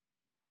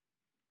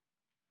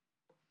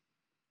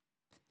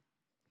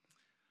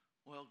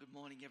Well, good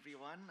morning,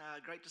 everyone.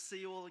 Great to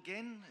see you all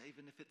again,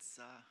 even if it's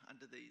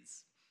under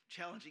these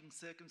challenging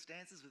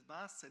circumstances with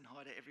masks, and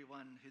hi to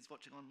everyone who's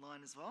watching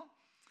online as well.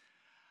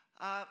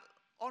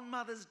 On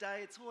Mother's Day,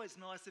 it's always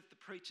nice if the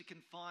preacher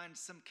can find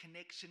some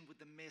connection with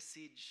the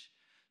message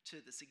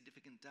to the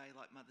significant day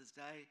like Mother's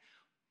Day.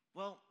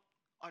 Well,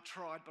 I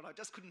tried, but I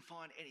just couldn't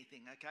find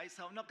anything, okay?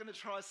 So I'm not going to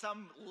try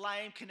some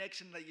lame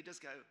connection that you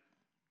just go,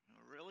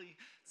 oh, really?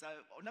 So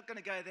I'm not going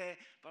to go there,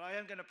 but I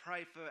am going to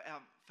pray for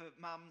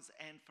mums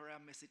and for our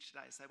message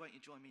today. So won't you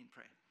join me in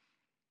prayer?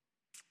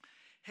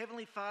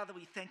 Heavenly Father,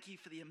 we thank you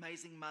for the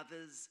amazing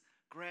mothers,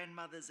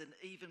 grandmothers, and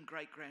even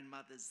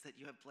great-grandmothers that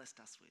you have blessed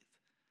us with.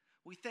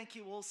 We thank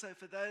you also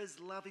for those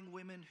loving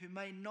women who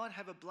may not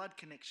have a blood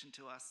connection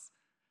to us,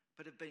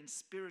 but have been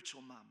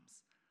spiritual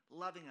mums,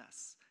 loving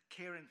us,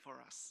 caring for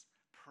us,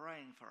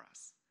 praying for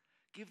us.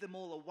 Give them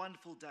all a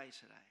wonderful day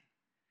today.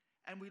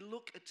 And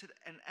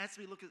as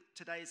we look at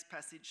today's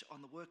passage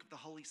on the work of the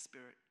Holy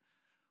Spirit,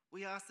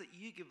 we ask that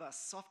you give us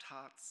soft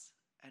hearts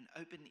and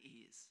open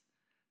ears,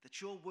 that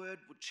your word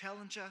would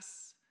challenge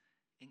us,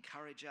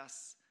 encourage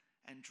us,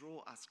 and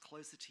draw us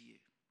closer to you.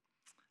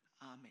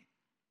 Amen.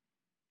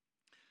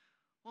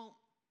 Well,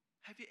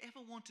 have you ever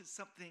wanted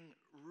something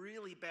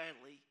really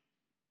badly,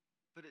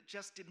 but it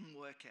just didn't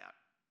work out?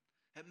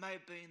 It may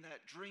have been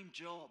that dream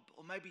job,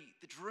 or maybe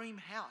the dream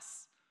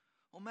house,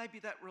 or maybe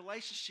that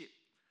relationship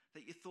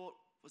that you thought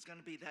was going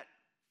to be that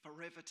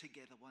forever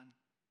together one.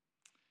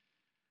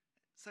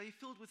 So you're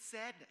filled with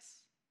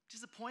sadness,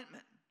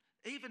 disappointment,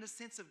 even a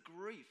sense of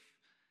grief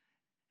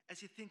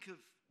as you think of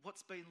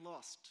what's been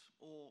lost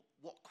or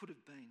what could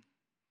have been.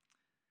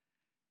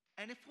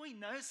 And if we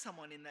know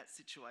someone in that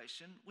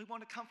situation, we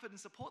want to comfort and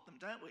support them,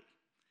 don't we?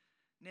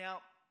 Now,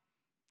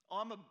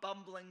 I'm a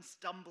bumbling,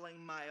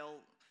 stumbling male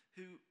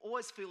who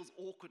always feels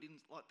awkward in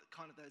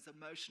those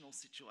emotional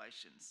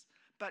situations.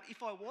 But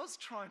if I was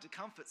trying to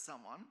comfort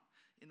someone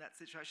in that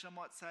situation, I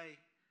might say,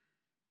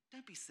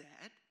 don't be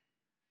sad.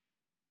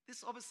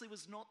 This obviously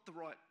was not the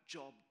right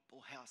job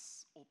or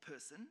house or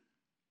person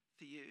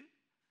for you.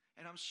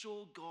 And I'm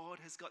sure God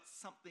has got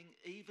something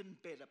even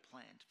better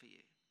planned for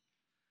you.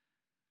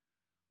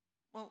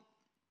 Well,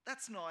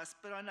 that's nice,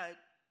 but I know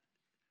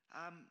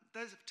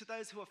to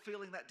those who are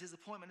feeling that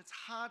disappointment, it's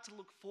hard to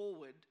look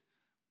forward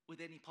with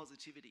any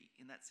positivity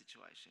in that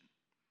situation.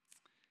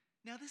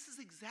 Now, this is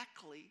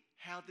exactly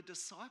how the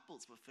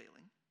disciples were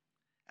feeling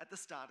at the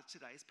start of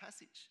today's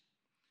passage.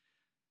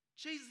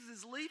 Jesus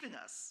is leaving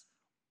us.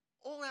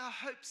 All our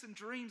hopes and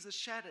dreams are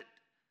shattered.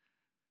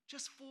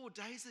 Just 4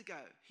 days ago,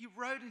 he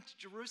rode into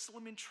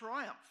Jerusalem in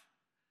triumph.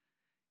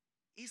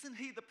 Isn't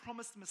he the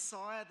promised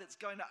Messiah that's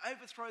going to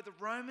overthrow the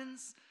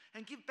Romans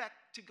and give back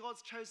to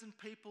God's chosen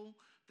people,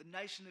 the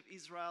nation of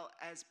Israel,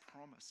 as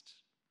promised?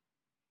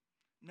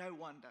 No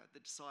wonder the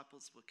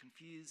disciples were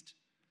confused,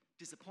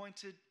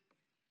 disappointed,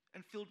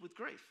 and filled with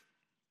grief.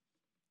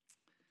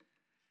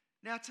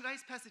 Now,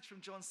 today's passage from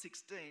John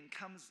 16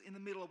 comes in the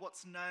middle of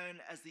what's known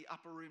as the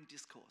Upper Room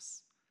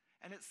Discourse.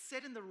 And it's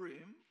set in the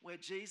room where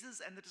Jesus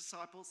and the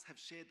disciples have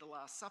shared the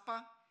Last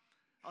Supper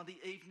on the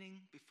evening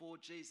before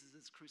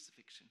Jesus'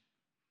 crucifixion.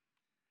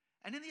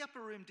 And in the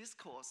Upper Room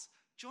Discourse,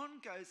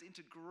 John goes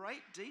into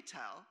great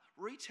detail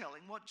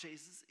retelling what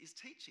Jesus is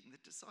teaching the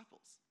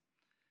disciples.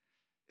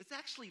 It's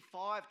actually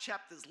 5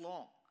 chapters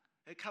long.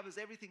 It covers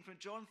everything from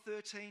John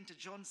 13 to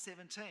John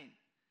 17.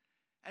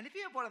 And if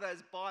you have one of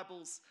those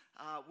Bibles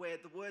where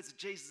the words of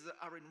Jesus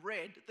are in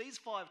red, these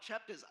 5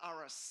 chapters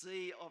are a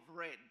sea of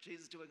red.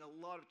 Jesus doing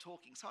a lot of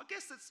talking. So I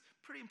guess that's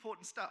pretty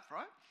important stuff,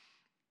 right?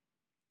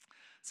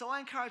 So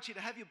I encourage you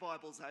to have your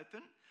Bibles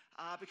open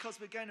because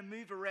we're going to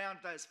move around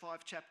those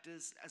 5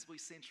 chapters as we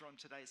centre on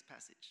today's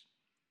passage.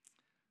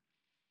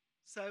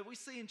 So we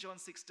see in John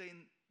 16,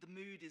 the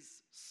mood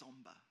is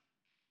sombre.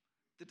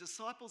 The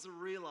disciples are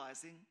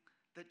realising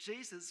that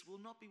Jesus will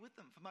not be with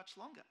them for much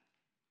longer.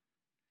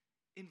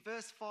 In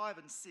verse 5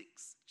 and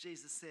 6,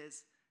 Jesus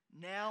says,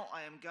 "Now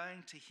I am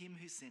going to him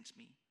who sent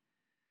me.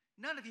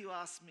 None of you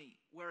ask me,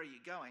 'Where are you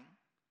going?'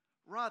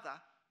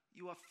 Rather,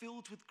 you are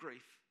filled with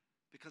grief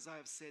because I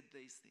have said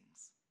these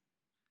things."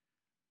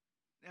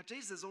 Now,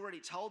 Jesus has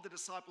already told the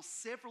disciples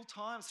several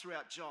times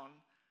throughout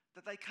John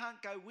that they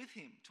can't go with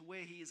him to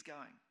where he is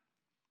going.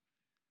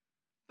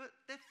 But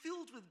they're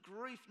filled with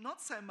grief, not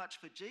so much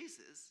for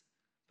Jesus,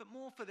 but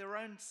more for their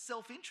own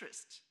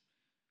self-interest.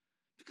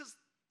 Because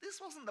this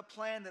wasn't the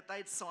plan that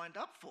they'd signed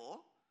up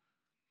for.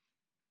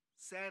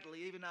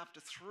 Sadly, even after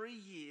 3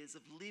 years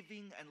of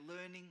living and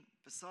learning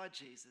beside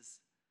Jesus,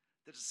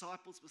 the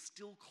disciples were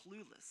still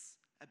clueless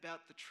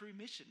about the true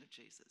mission of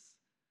Jesus.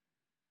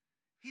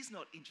 He's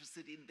not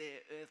interested in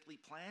their earthly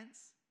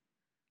plans,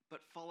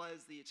 but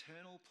follows the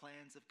eternal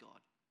plans of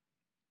God.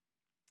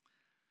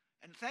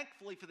 And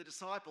thankfully for the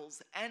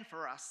disciples and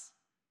for us,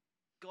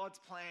 God's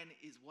plan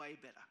is way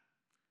better.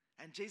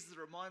 And Jesus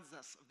reminds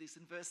us of this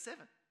in verse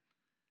 7.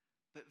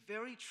 "But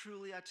very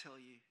truly I tell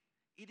you,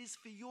 it is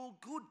for your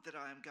good that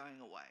I am going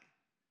away.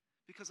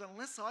 Because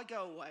unless I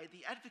go away,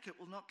 the advocate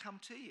will not come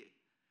to you.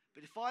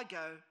 But if I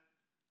go,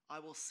 I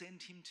will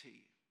send him to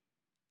you."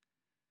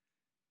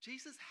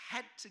 Jesus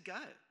had to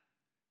go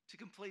to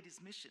complete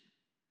his mission.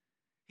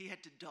 He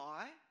had to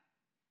die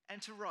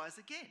and to rise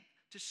again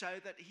to show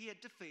that he had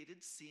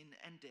defeated sin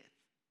and death.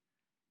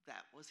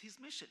 That was his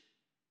mission.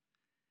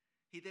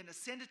 He then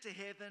ascended to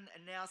heaven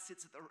and now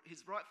sits at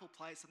his rightful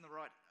place on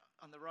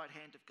the right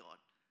hand of God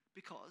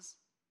because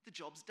the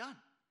job's done.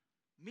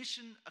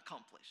 Mission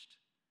accomplished.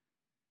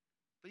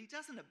 But he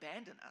doesn't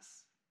abandon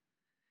us.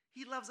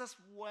 He loves us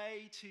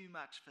way too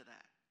much for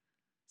that.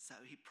 So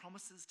he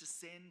promises to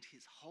send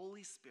his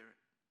Holy Spirit.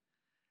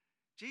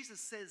 Jesus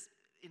says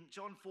in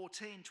John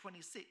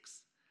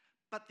 14:26,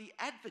 "But the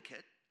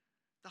advocate,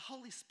 the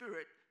Holy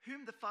Spirit,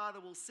 whom the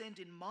Father will send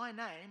in my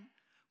name,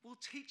 will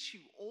teach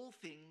you all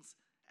things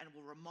and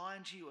will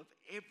remind you of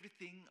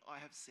everything I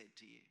have said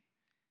to you."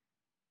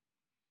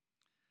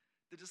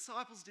 The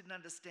disciples didn't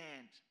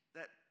understand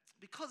that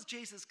because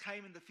Jesus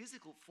came in the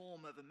physical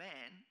form of a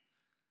man,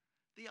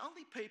 the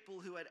only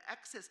people who had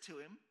access to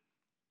him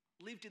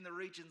lived in the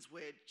regions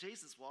where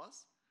Jesus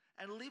was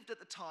and lived at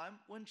the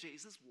time when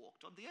Jesus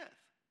walked on the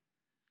earth.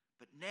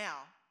 But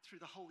now, through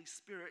the Holy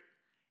Spirit,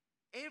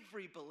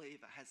 every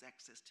believer has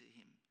access to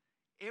him,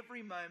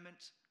 every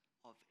moment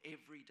of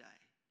every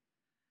day.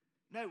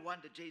 No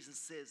wonder Jesus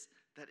says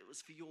that it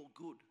was for your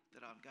good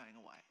that I'm going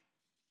away.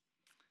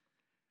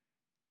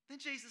 Then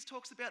Jesus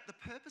talks about the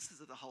purposes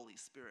of the Holy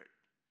Spirit.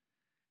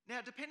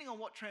 Now, depending on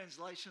what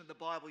translation of the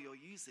Bible you're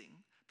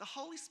using, the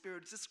Holy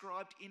Spirit is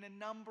described in a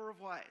number of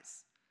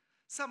ways.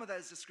 Some of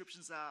those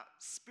descriptions are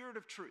Spirit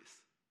of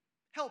truth,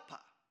 helper,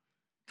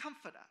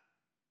 comforter,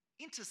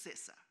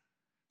 intercessor,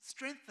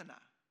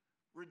 strengthener,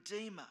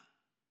 redeemer.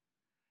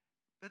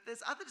 But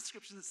there's other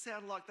descriptions that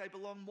sound like they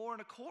belong more in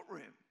a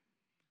courtroom.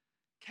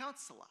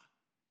 Counselor,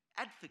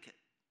 advocate,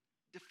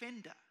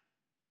 defender.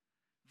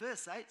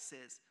 Verse 8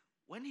 says,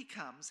 "When he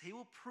comes, he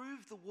will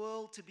prove the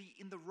world to be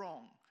in the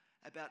wrong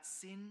about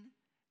sin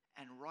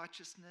and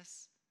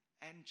righteousness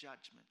and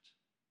judgment."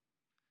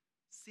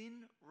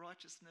 Sin,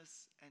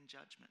 righteousness, and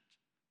judgment.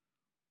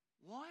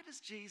 Why does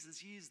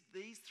Jesus use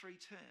these three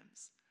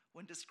terms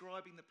when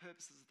describing the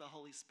purposes of the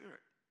Holy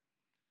Spirit?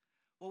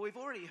 Well, we've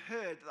already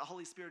heard that the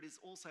Holy Spirit is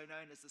also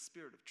known as the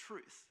Spirit of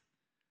truth.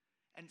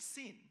 And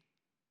sin,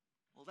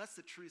 well, that's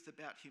the truth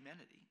about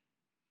humanity.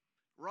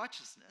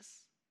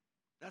 Righteousness,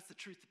 that's the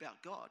truth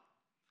about God.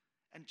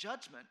 And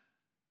judgment,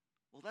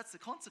 well, that's the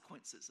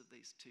consequences of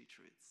these two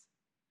truths.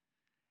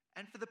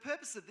 And for the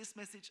purpose of this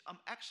message, I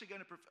actually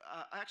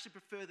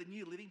prefer the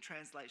New Living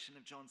Translation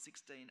of John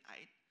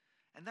 16:8.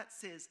 And that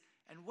says,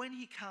 "And when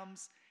he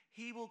comes,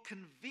 he will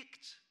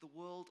convict the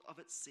world of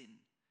its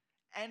sin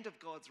and of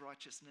God's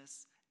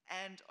righteousness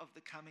and of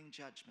the coming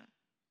judgment."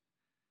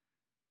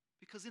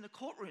 Because in a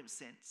courtroom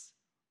sense,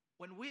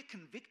 when we're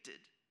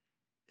convicted,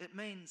 it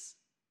means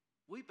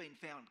we've been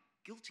found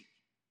guilty.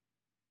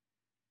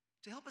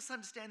 To help us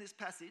understand this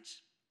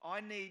passage, I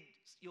need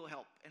your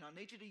help, and I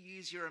need you to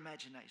use your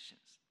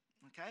imaginations.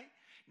 Okay?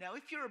 Now,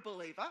 if you're a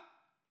believer,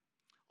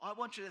 I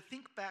want you to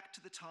think back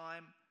to the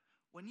time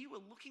when you were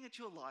looking at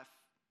your life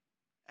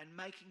and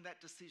making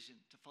that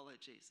decision to follow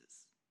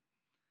Jesus.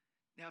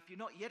 Now, if you're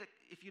not yet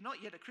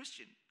a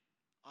Christian,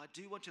 I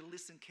do want you to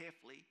listen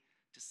carefully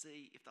to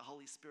see if the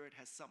Holy Spirit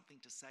has something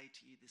to say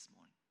to you this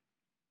morning.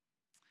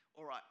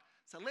 All right,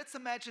 so let's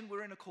imagine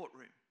we're in a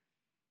courtroom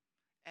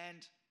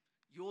and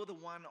you're the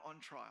one on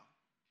trial.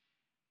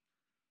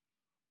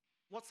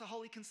 What's the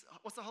Holy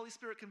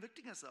Spirit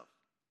convicting us of?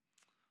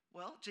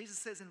 Well, Jesus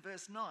says in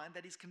verse 9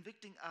 that he's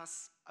convicting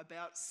us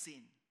about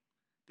sin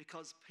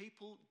because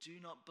people do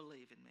not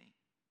believe in me.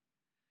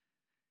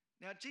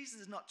 Now,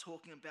 Jesus is not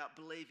talking about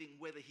believing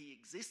whether he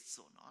exists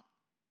or not.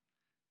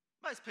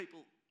 Most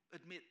people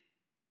admit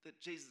that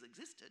Jesus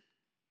existed.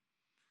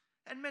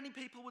 And many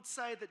people would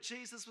say that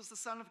Jesus was the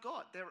Son of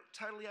God. They're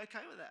totally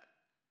okay with that.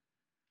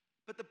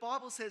 But the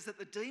Bible says that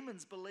the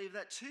demons believe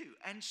that too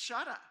and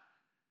shudder.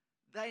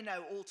 They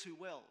know all too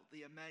well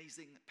the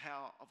amazing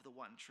power of the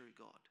one true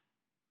God.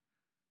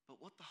 But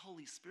what the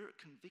Holy Spirit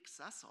convicts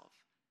us of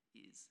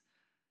is,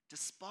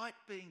 despite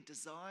being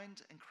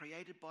designed and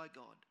created by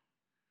God,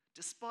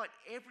 despite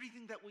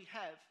everything that we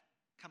have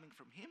coming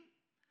from him,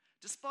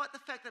 despite the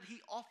fact that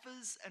he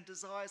offers and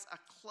desires a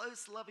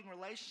close, loving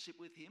relationship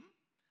with him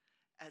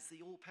as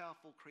the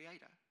all-powerful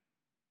creator,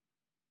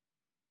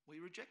 we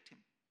reject him.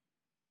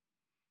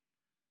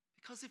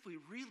 Because if we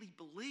really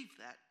believe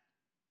that,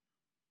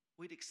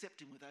 we'd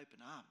accept him with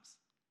open arms.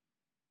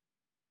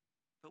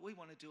 But we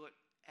want to do it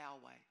our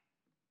way,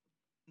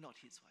 not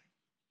his way.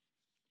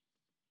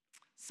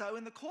 So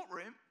in the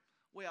courtroom,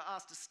 we are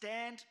asked to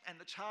stand and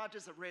the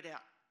charges are read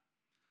out.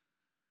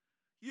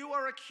 You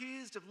are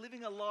accused of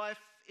living a life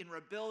in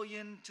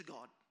rebellion to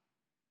God.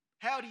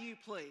 How do you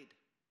plead?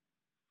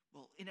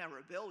 Well, in our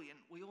rebellion,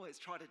 we always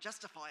try to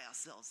justify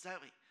ourselves,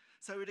 don't we?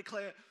 So we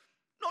declare,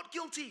 not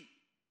guilty.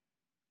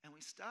 And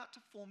we start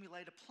to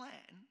formulate a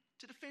plan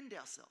to defend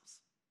ourselves.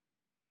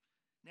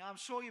 Now, I'm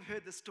sure you've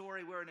heard the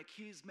story where an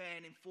accused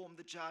man informed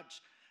the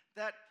judge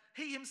that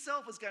he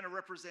himself was going to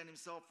represent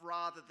himself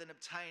rather than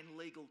obtain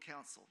legal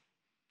counsel.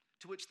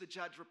 To which the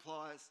judge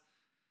replies,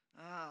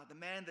 The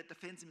man that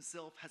defends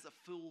himself has a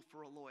fool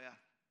for a lawyer.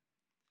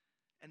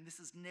 And this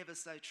is never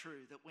so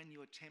true, that when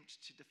you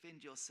attempt to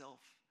defend yourself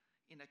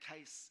in a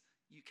case,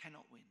 you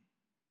cannot win.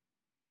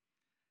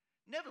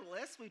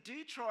 Nevertheless, we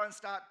do try and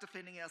start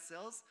defending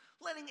ourselves,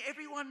 letting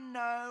everyone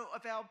know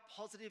of our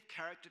positive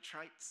character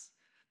traits,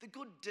 the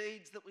good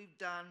deeds that we've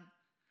done.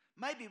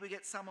 Maybe we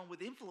get someone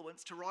with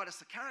influence to write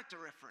us a character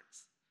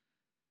reference.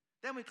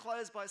 Then we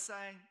close by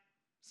saying,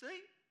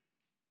 see,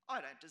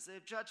 I don't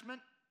deserve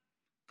judgment.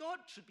 God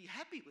should be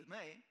happy with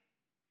me.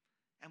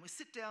 And we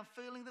sit down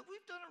feeling that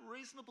we've done a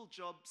reasonable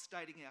job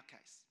stating our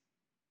case.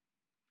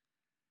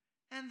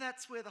 And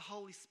that's where the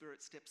Holy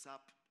Spirit steps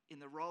up in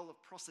the role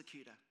of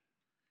prosecutor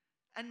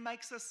and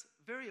makes us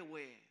very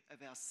aware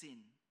of our sin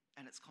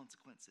and its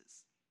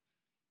consequences.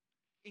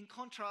 In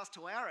contrast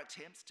to our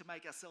attempts to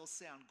make ourselves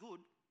sound good,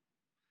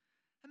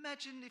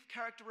 imagine if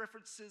character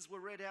references were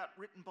read out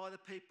written by the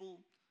people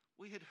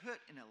we had hurt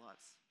in our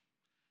lives,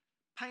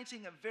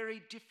 painting a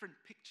very different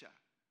picture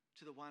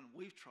to the one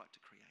we've tried to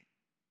create.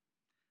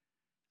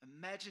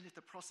 Imagine if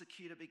the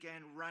prosecutor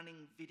began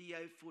running video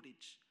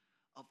footage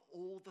of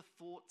all the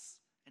thoughts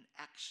and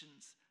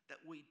actions that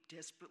we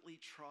desperately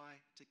try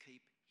to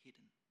keep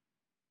hidden.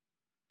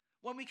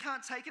 When we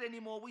can't take it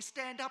anymore, we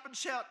stand up and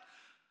shout,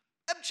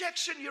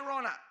 "Objection, Your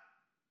Honour!"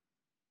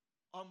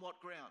 On what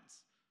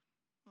grounds?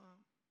 Well,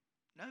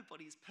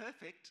 nobody's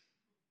perfect.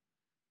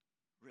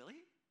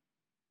 Really?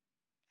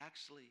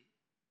 Actually,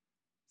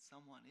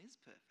 someone is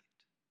perfect.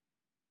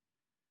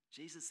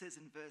 Jesus says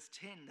in verse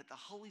 10 that the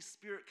Holy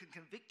Spirit can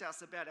convict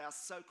us about our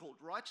so-called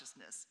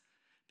righteousness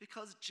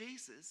because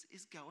Jesus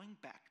is going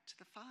back to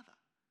the Father.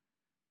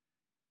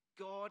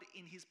 God,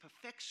 in his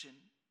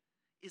perfection,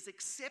 is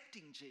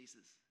accepting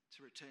Jesus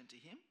to return to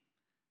him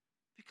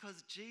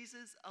because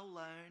Jesus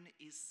alone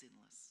is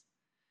sinless.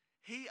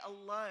 He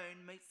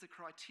alone meets the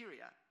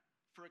criteria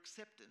for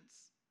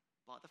acceptance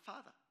by the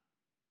Father.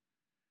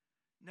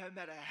 No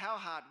matter how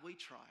hard we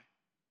try,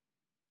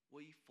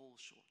 we fall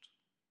short.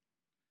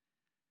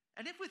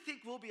 And if we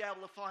think we'll be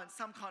able to find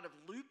some kind of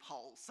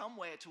loophole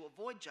somewhere to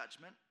avoid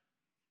judgment,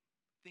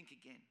 think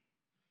again.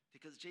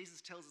 Because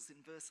Jesus tells us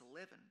in verse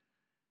 11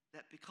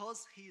 that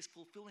because he is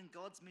fulfilling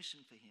God's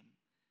mission for him,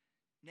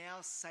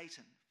 now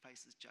Satan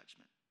faces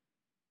judgment.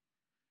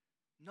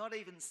 Not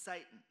even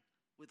Satan,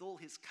 with all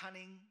his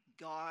cunning,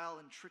 guile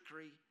and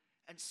trickery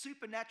and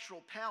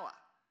supernatural power,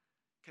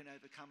 can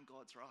overcome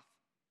God's wrath.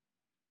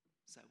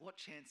 So what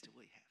chance do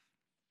we have?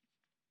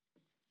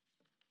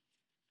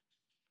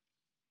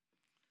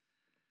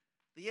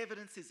 The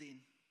evidence is in.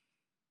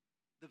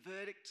 The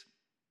verdict,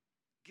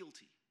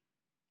 guilty.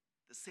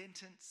 The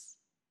sentence,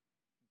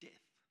 death.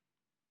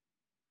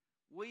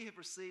 We have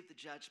received the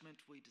judgment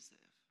we deserve.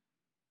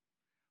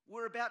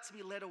 We're about to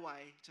be led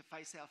away to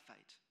face our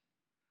fate,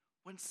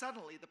 when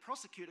suddenly the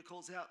prosecutor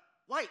calls out,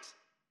 "Wait,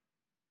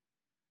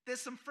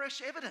 there's some fresh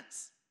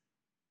evidence."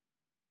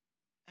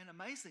 And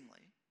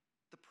amazingly,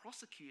 the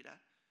prosecutor,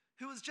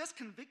 who has just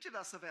convicted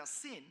us of our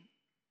sin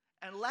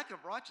and lack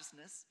of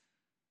righteousness,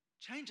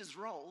 changes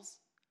roles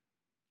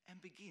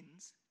and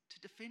begins to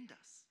defend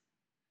us.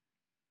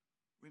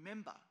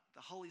 Remember,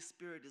 the Holy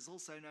Spirit is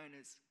also known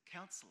as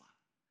counselor,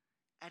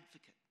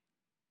 advocate,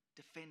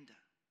 defender.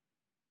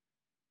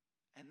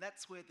 And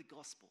that's where the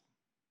gospel,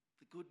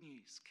 the good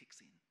news,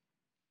 kicks in.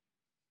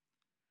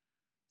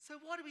 So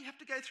why do we have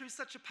to go through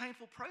such a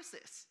painful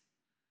process?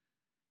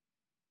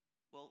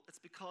 Well, it's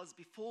because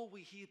before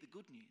we hear the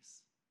good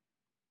news,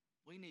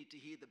 we need to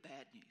hear the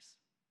bad news.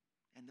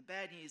 And the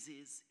bad news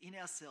is, in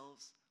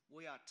ourselves,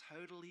 we are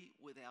totally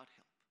without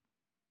help,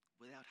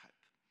 without hope.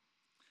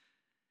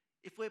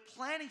 If we're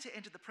planning to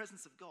enter the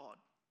presence of God,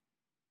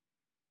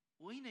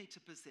 we need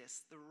to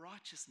possess the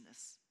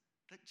righteousness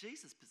that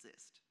Jesus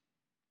possessed.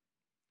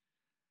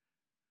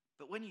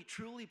 But when you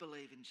truly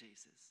believe in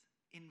Jesus,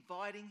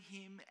 inviting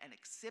him and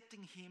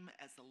accepting him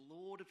as the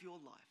Lord of your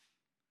life,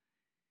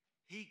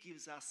 he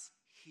gives us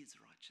his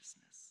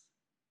righteousness.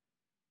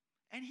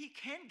 And he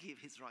can give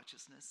his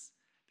righteousness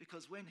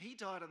because when he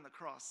died on the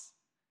cross,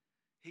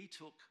 he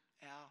took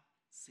our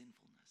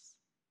sinfulness.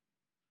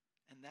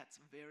 And that's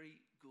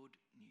very good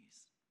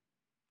news.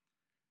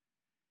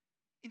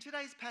 In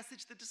today's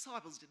passage, the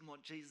disciples didn't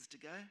want Jesus to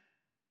go.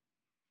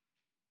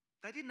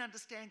 They didn't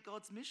understand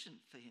God's mission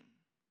for him.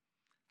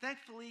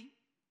 Thankfully,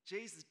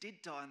 Jesus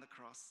did die on the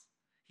cross.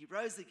 He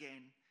rose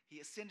again, he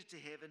ascended to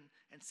heaven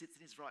and sits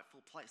in his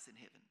rightful place in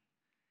heaven.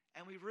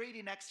 And we read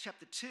in Acts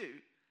chapter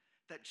 2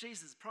 that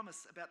Jesus'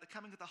 promise about the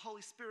coming of the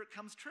Holy Spirit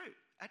comes true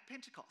at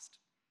Pentecost.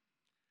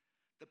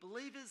 The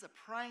believers are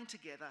praying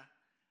together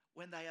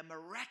when they are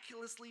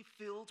miraculously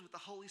filled with the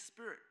Holy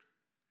Spirit.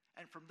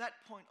 And from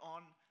that point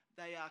on,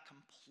 they are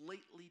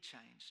completely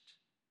changed.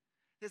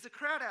 There's a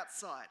crowd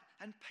outside,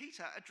 and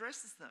Peter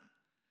addresses them.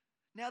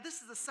 Now,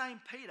 this is the same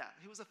Peter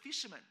who was a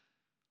fisherman,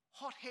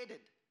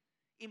 hot-headed,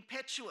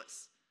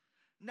 impetuous,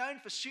 known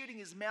for shooting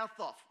his mouth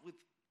off with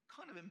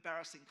kind of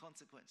embarrassing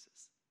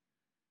consequences.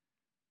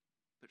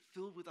 But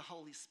filled with the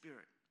Holy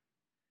Spirit,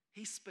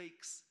 he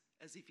speaks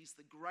as if he's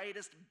the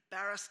greatest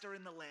barrister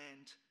in the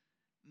land,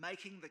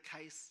 making the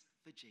case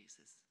for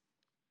Jesus.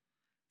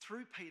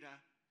 Through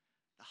Peter,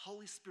 the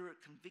Holy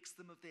Spirit convicts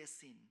them of their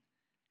sin.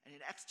 And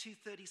in Acts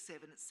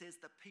 2:37, it says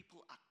the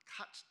people are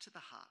cut to the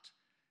heart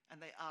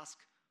and they ask,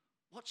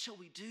 "What shall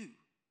we do?"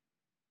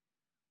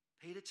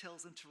 Peter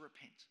tells them to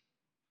repent.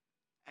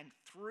 And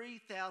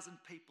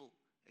 3,000 people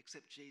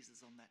accept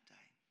Jesus on that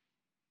day.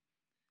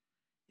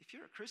 If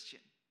you're a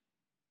Christian,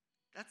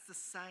 that's the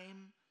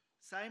same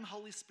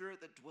Holy Spirit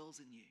that dwells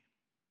in you.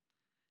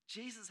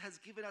 Jesus has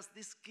given us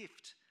this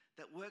gift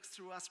that works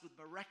through us with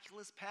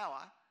miraculous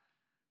power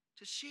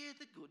to share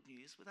the good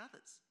news with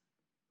others.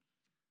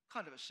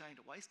 Kind of a shame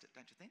to waste it,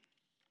 don't you think?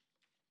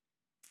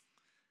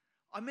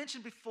 I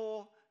mentioned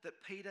before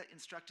that Peter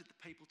instructed the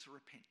people to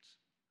repent.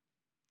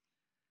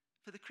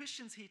 For the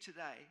Christians here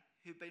today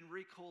who've been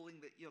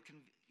recalling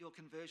your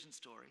conversion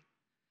story,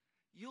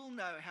 you'll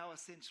know how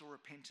essential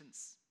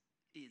repentance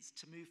is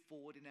to move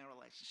forward in our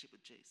relationship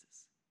with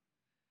Jesus.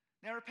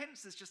 Now,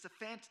 repentance is just a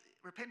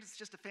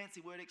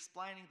fancy word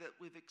explaining that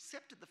we've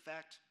accepted the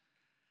fact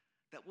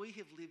that we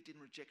have lived in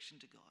rejection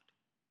to God,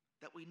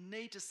 that we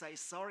need to say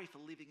sorry for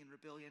living in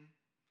rebellion,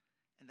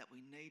 and that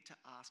we need to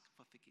ask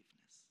for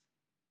forgiveness.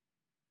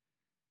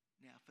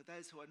 Now, for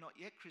those who are not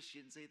yet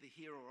Christians, either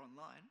here or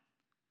online,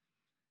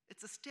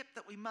 it's a step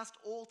that we must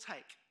all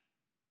take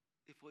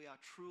if we are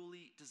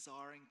truly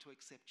desiring to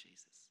accept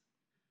Jesus.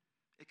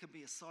 It can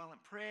be a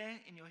silent prayer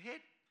in your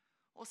head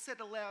or said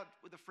aloud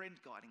with a friend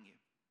guiding you.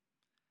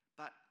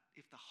 But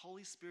if the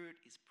Holy Spirit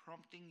is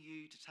prompting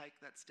you to take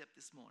that step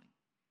this morning,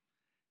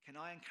 can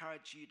I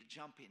encourage you to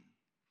jump in,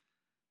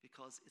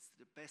 because it's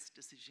the best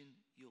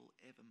decision you'll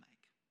ever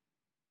make.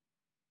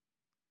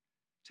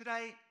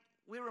 Today,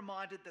 we're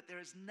reminded that there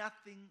is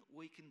nothing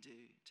we can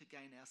do to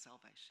gain our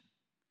salvation.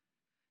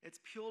 It's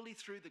purely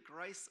through the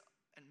grace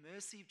and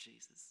mercy of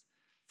Jesus,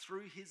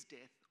 through his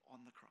death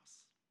on the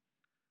cross.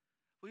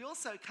 We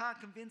also can't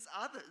convince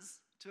others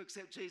to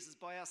accept Jesus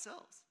by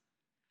ourselves.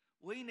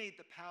 We need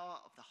the power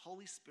of the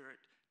Holy Spirit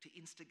to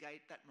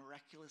instigate that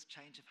miraculous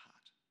change of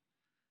heart.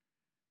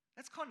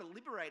 That's kind of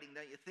liberating,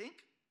 don't you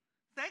think?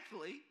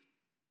 Thankfully,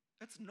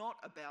 it's not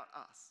about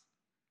us.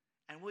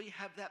 And we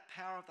have that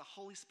power of the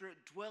Holy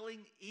Spirit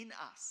dwelling in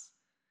us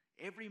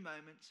every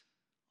moment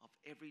of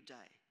every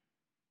day.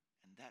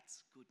 And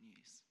that's good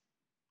news.